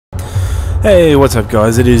Hey, what's up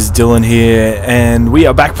guys, it is Dylan here, and we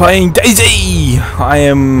are back playing DayZ! I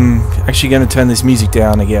am actually going to turn this music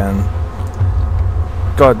down again.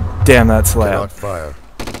 God damn, that's loud. Fire.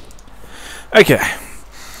 Okay,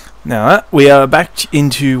 now we are back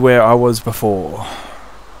into where I was before,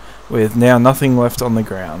 with now nothing left on the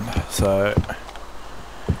ground, so...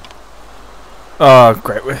 Oh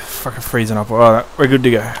great, we're fucking freezing up. Alright, we're good to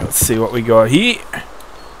go. Let's see what we got here.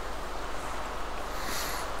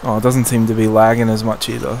 Oh, it doesn't seem to be lagging as much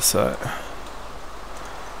either, so...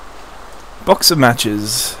 Box of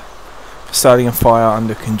matches. Starting a fire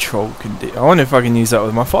under control condition. I wonder if I can use that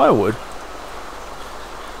with my firewood.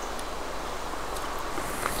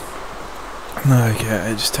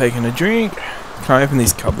 Okay, just taking a drink. Can I open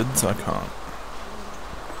these cupboards? I can't.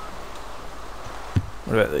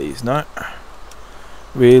 What about these? No.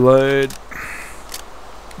 Reload.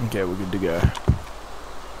 Okay, we're good to go.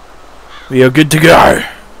 We are good to go!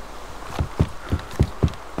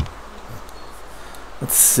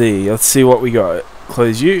 Let's see what we got.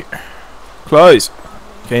 Close you. Close!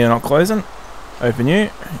 Okay, you're not closing. Open you.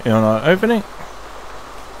 You're not opening.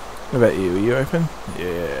 What about you? Are you open?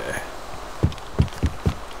 Yeah.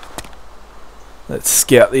 Let's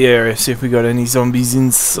scout the area, see if we got any zombies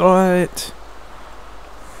in sight.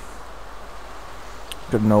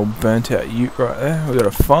 Got an old burnt out ute right there. We got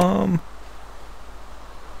a farm.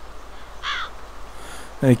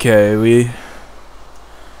 Okay, we're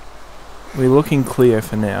looking clear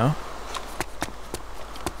for now.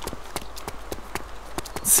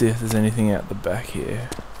 Let's see if there's anything out the back here.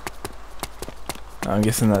 I'm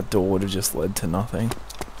guessing that door would have just led to nothing.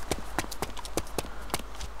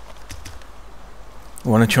 I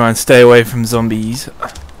want to try and stay away from zombies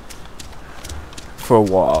for a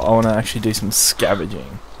while. I want to actually do some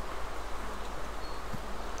scavenging.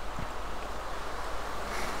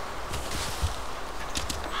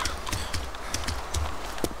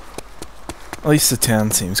 At least the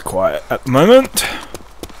town seems quiet at the moment.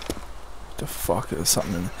 What the fuck, there's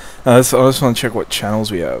something in there. I just want to check what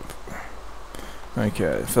channels we have.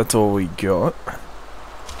 Okay, if that's all we got.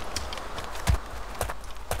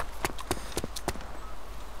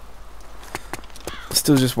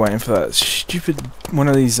 Still just waiting for that stupid one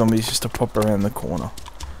of these zombies just to pop around the corner.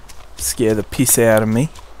 Scare the piss out of me.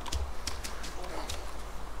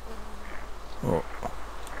 Oh,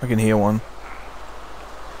 I can hear one.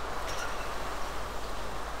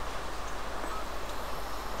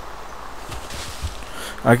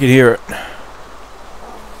 I can hear it.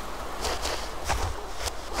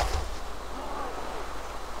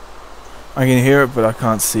 I can hear it, but I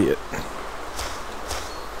can't see it.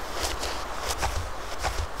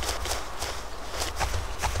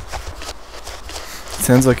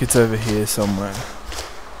 Sounds like it's over here somewhere.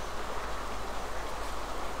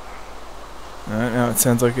 Alright, now it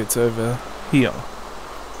sounds like it's over here.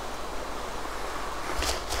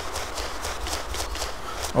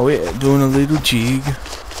 Oh yeah, doing a little jig.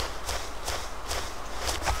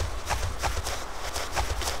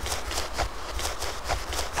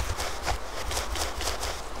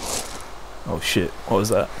 Oh shit, what was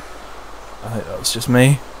that? I think that was just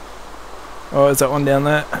me. Oh, is that one down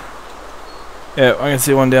there? Yeah, I can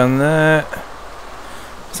see one down there.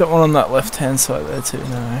 Is that one on that left hand side there too?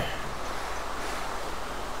 No.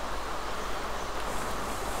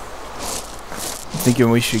 I'm thinking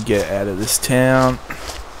we should get out of this town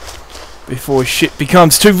before shit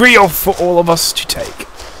becomes too real for all of us to take.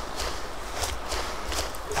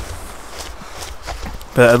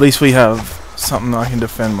 But at least we have something I can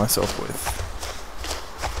defend myself with.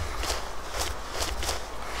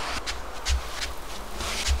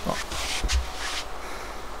 Oh.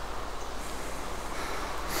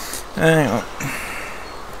 Hang on.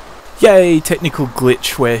 Yay, technical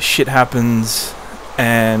glitch where shit happens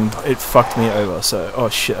and it fucked me over. So, oh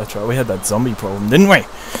shit, that's right, we had that zombie problem, didn't we?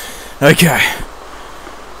 Okay.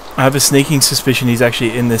 I have a sneaking suspicion he's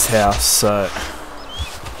actually in this house, so...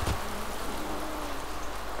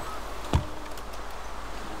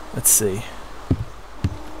 Let's see.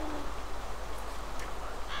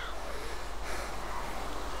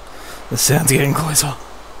 The sound's getting closer.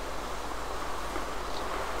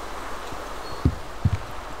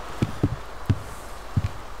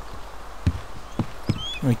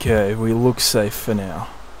 Okay, we look safe for now.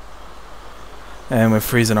 And we're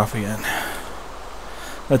freezing off again.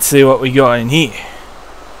 Let's see what we got in here.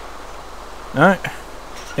 No?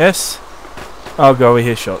 Yes? I'll go, we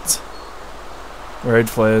hear shots. Road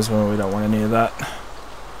flares, well, we don't want any of that.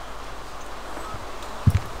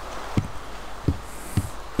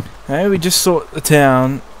 Hey, we just thought the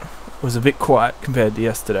town was a bit quiet compared to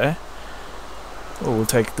yesterday. We'll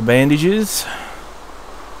take the bandages.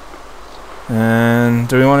 And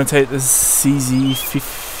do we want to take the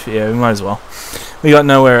CZ50? Yeah, we might as well. We got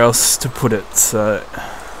nowhere else to put it, so...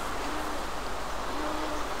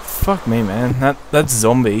 Fuck me, man. That's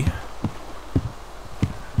zombie.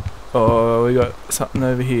 Oh, we got something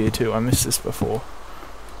over here too. I missed this before.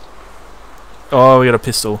 Oh, we got a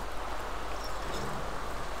pistol.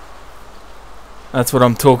 That's what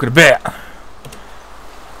I'm talking about.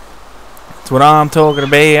 That's what I'm talking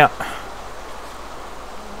about.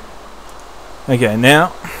 Okay,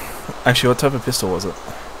 now... Actually, what type of pistol was it?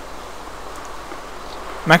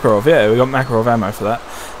 Makarov, yeah, we got Makarov ammo for that.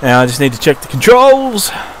 Now I just need to check the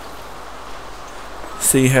controls.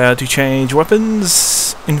 See how to change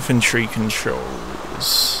weapons. Infantry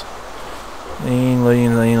controls. Lean,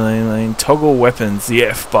 lean, lean, lean, lean. Toggle weapons, the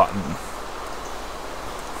F button.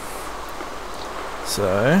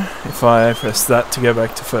 So, if I press that to go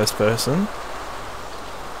back to first person.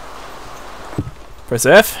 Press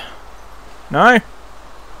F. No?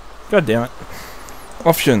 God damn it.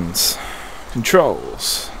 Options.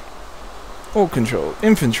 Controls. All control.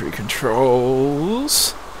 Infantry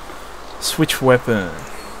controls. Switch weapon.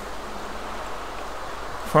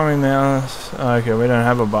 Primary mouse. Okay, we don't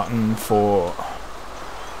have a button for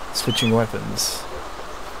switching weapons.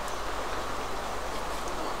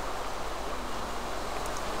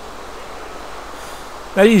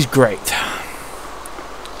 That is great.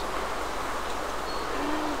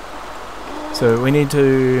 So we need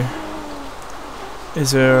to...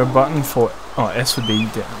 Is there a button for... Oh, S would be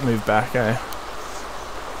move back, eh?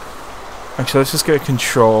 Actually, let's just go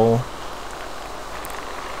control.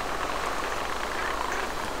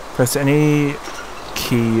 Press any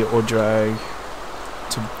key or drag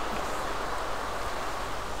to...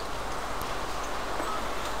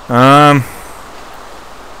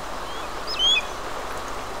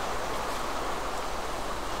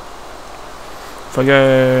 If I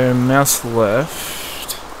go mouse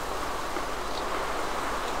left,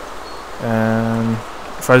 and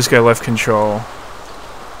if I just go left control,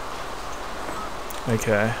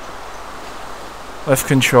 okay, left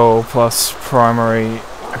control plus primary.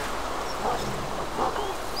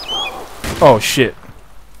 Oh shit!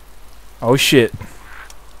 Oh shit!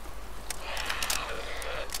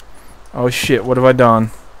 Oh shit! What have I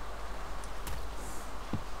done?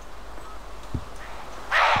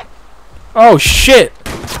 Oh shit!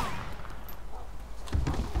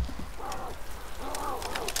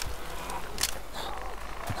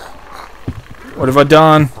 What have I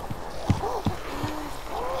done?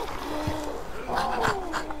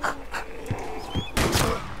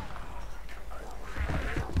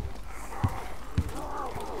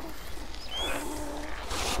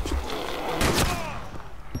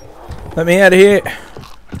 Let me out of here.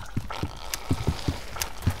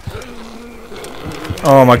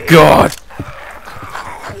 Oh my god.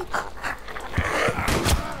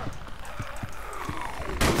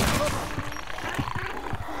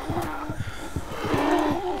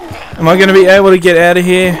 Am I going to be able to get out of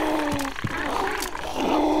here?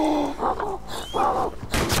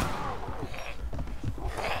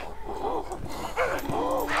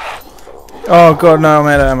 Oh god, no, I'm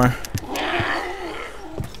out of ammo.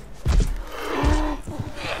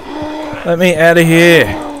 Let me out of here.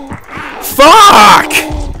 Fuck!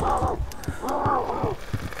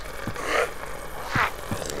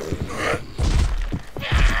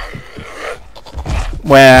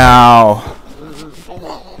 Wow.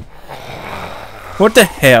 What the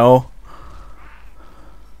hell?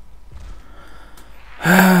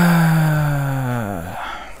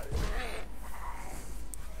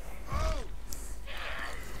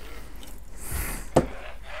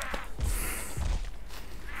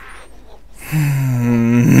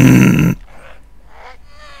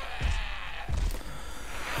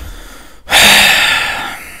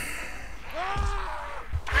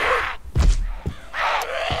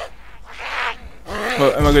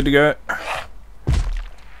 Well, am I good to go?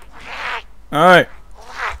 Alright.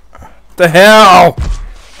 What the hell?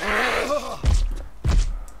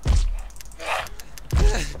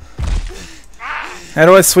 How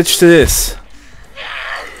do I switch to this?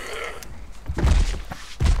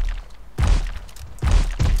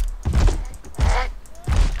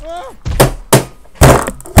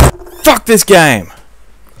 Fuck this game!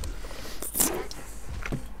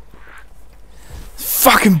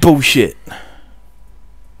 Fucking bullshit.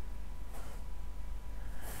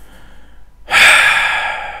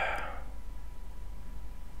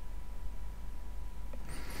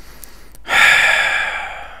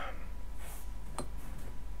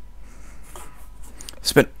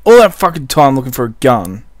 Spent all that fucking time looking for a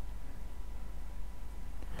gun.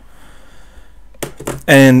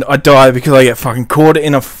 And I die because I get fucking caught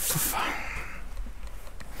in a...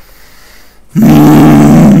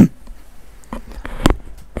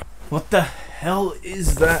 What the hell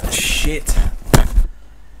is that shit?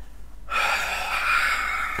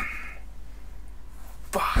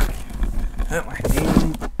 Fuck. Hurt my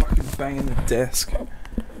knee. Fucking banging the desk.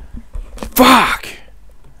 Fuck!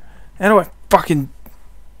 How do I fucking...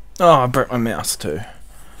 Oh, I broke my mouse too.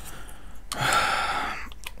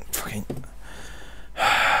 Fucking...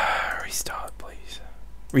 Restart, please.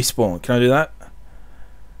 Respawn. Can I do that?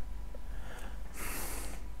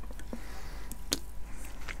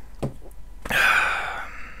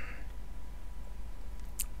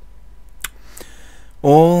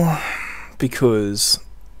 All because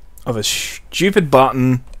of a stupid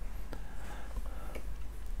button.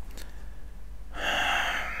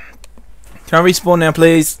 Can I respawn now,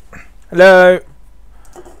 please? Hello?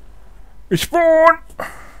 Respawn!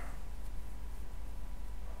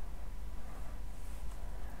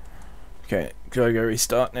 Okay, can I go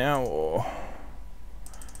restart now, or...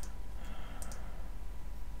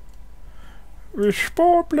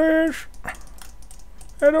 Respawn, please!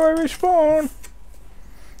 How do I respawn?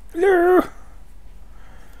 Hello?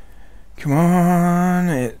 Come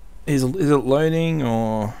on, is it loading,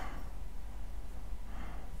 or...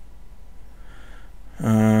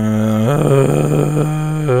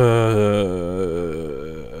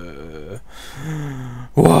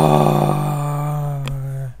 Why?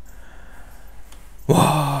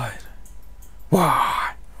 Why?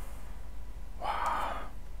 Why?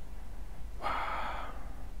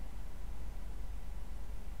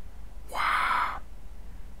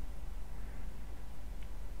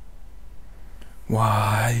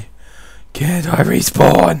 Why can't I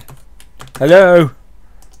respawn? Hello?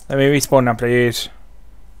 Let me respawn now, please.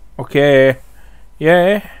 Okay.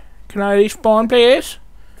 Yeah? Can I respawn, please?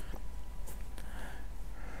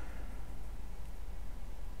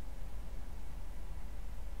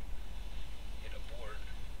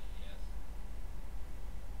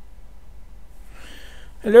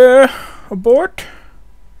 Hello? Abort?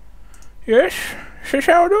 Yes? Is this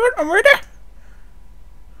how I do it? I'm ready?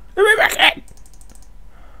 Let me back in!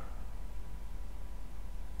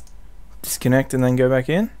 Disconnect and then go back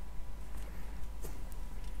in?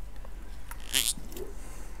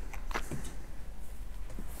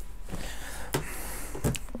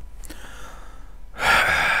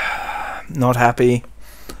 Not happy.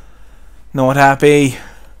 Not happy.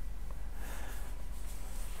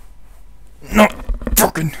 Not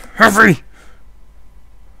fucking happy.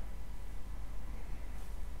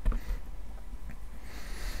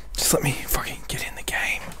 Just let me fucking get in the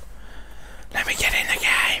game. Let me get in the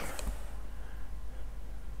game.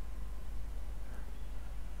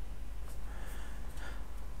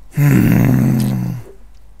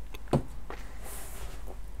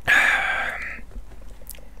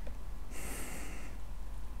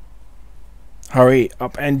 Hurry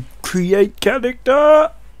up and create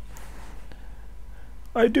character.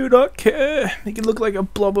 I do not care. Make it look like a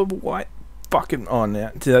blob of white fucking... Oh,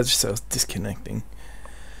 no. That's just so disconnecting.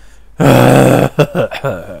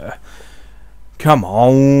 Come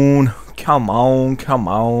on. Come on. Come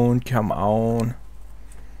on. Come on.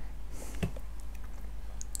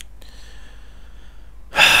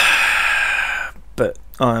 But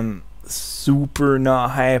I'm super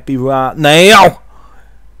not happy right now.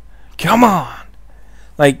 Come on.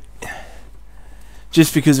 Like,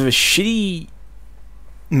 just because of a shitty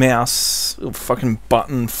mouse or fucking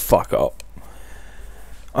button fuck up,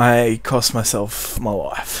 I cost myself my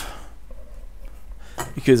life.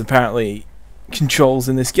 Because apparently controls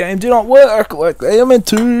in this game do not work like they are meant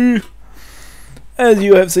to, as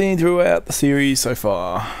you have seen throughout the series so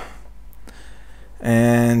far.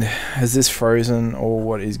 And has this frozen, or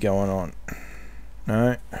what is going on?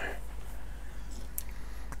 No.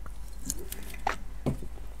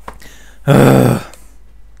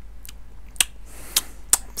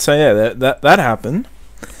 So yeah, that happened,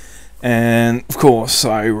 and of course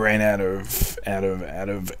I ran out of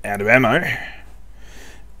ammo,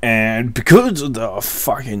 and because of the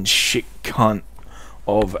fucking shit cunt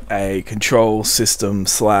of a control system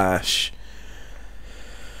slash,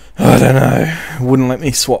 I don't know, wouldn't let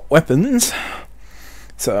me swap weapons,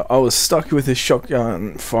 so I was stuck with a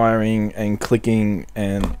shotgun firing and clicking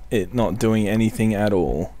and it not doing anything at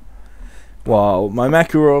all, while my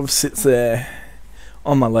Makarov sits there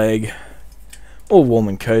on my leg, all warm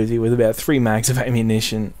and cozy with about 3 mags of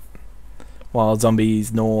ammunition, while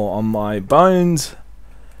zombies gnaw on my bones.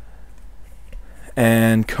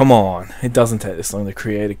 And come on, it doesn't take this long to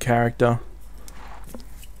create a character.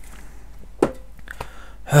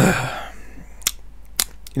 You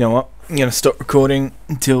know what, I'm going to stop recording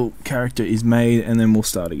until character is made and then we'll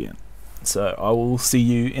start again. So I will see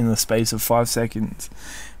you in the space of 5 seconds,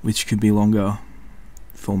 which could be longer.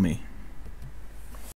 for me.